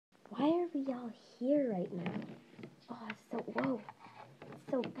we all here right now? Oh, it's so, whoa,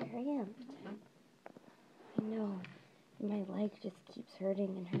 it's so cramped. I know, and my leg just keeps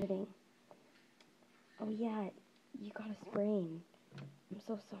hurting and hurting. Oh yeah, you got a sprain. I'm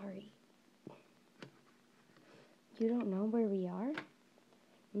so sorry. You don't know where we are?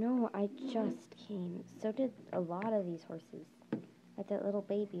 No, I just came. So did a lot of these horses. Like that little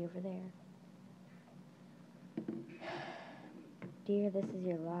baby over there. Dear, this is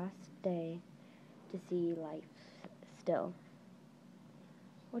your last day to see life still.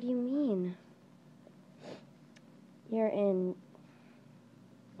 What do you mean? You're in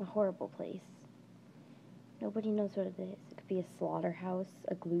a horrible place. Nobody knows what it is. It could be a slaughterhouse,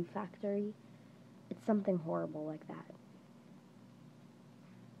 a glue factory. It's something horrible like that.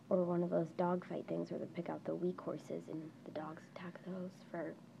 Or one of those dogfight things where they pick out the weak horses and the dogs attack those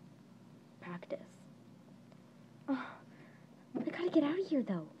for practice. Oh, I gotta get out of here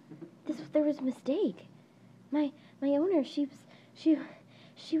though. There was a mistake. My owner, she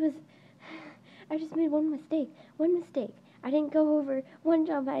was. I just made one mistake. I didn't go over one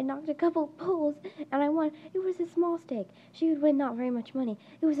jump. I knocked a couple poles, and I won. It was a small stake. She would win not very much money.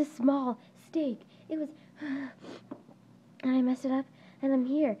 It was a small stake. It was, and I messed it up, and I'm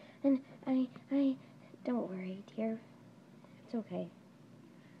here. And I don't worry, dear. It's okay.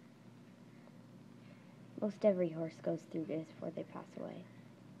 Most every horse goes through this before they pass away.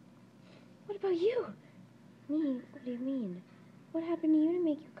 What about you? Me? What do you mean? What happened to you to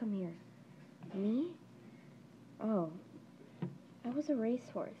make you come here? Me? Oh, I was a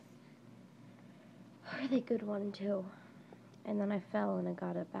racehorse. A really good one, too. And then I fell and I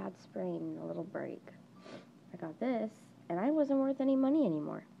got a bad sprain and a little break. I got this, and I wasn't worth any money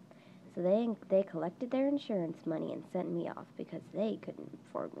anymore. So they collected their insurance money and sent me off because they couldn't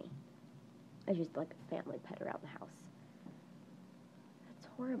afford me. I was just like a family pet around the house. That's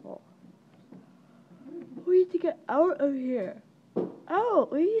horrible. We need to get out of here. Oh,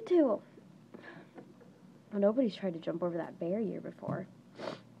 we need to. Well, nobody's tried to jump over that barrier before.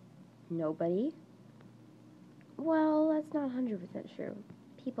 Nobody? Well, that's not 100% true.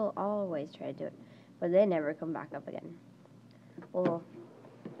 People always try to do it, but they never come back up again. Well,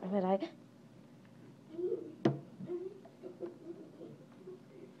 but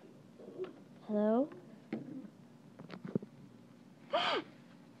Hello? You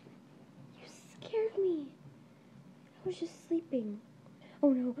scared me. I was just sleeping.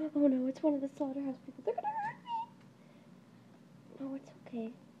 Oh no, it's one of the slaughterhouse people. They're gonna hurt me. No, it's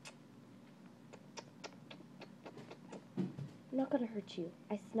okay. I'm not gonna hurt you.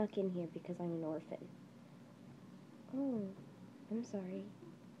 I snuck in here because I'm an orphan. Oh, I'm sorry.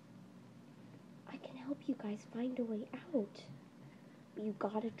 I can help you guys find a way out. But you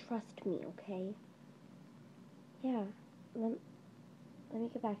gotta trust me, okay? Yeah, let me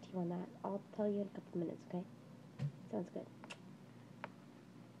get back to you on that. I'll tell you in a couple minutes, okay? Sounds good.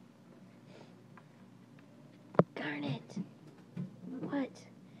 Garnet! What?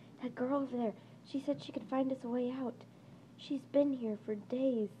 That girl over there, she said she could find us a way out. She's been here for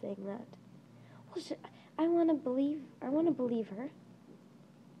days saying that. Well, I want to believe her.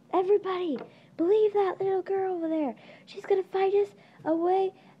 Everybody, believe that little girl over there. She's going to find us a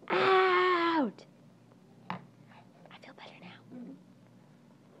way out. I feel better now.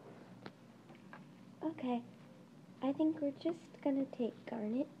 Okay. I think we're just going to take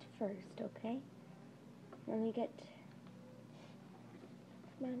Garnet first, okay? Let me get...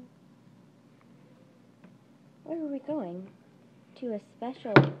 Come on. Where are we going? To a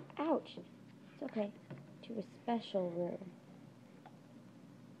special... Ouch! It's okay. To a special room.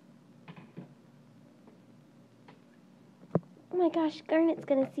 Oh my gosh, Garnet's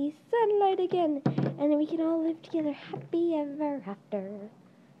gonna see sunlight again! And then we can all live together happy ever after.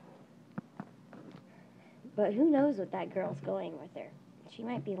 But who knows what that girl's going with her. She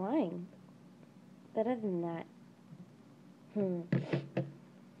might be lying. But other than that...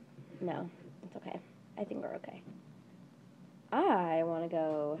 No, it's okay. I think we're okay. I want to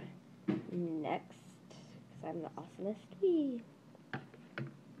go next, because I'm the awesomest bee.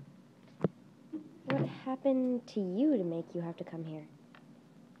 What happened to you to make you have to come here?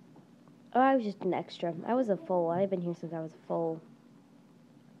 Oh, I was just an extra. I was a foal. I've been here since I was a foal.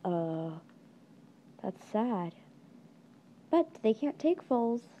 That's sad. But they can't take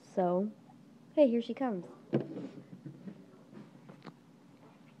foals, so... Hey, here she comes.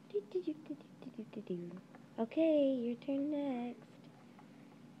 Okay, your turn next.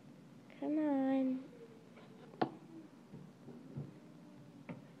 Come on.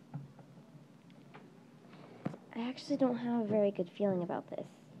 I actually don't have a very good feeling about this.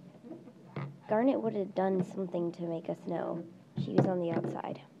 Garnet would have done something to make us know she was on the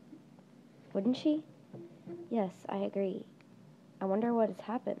outside. Wouldn't she? Yes, I agree. I wonder what has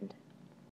happened.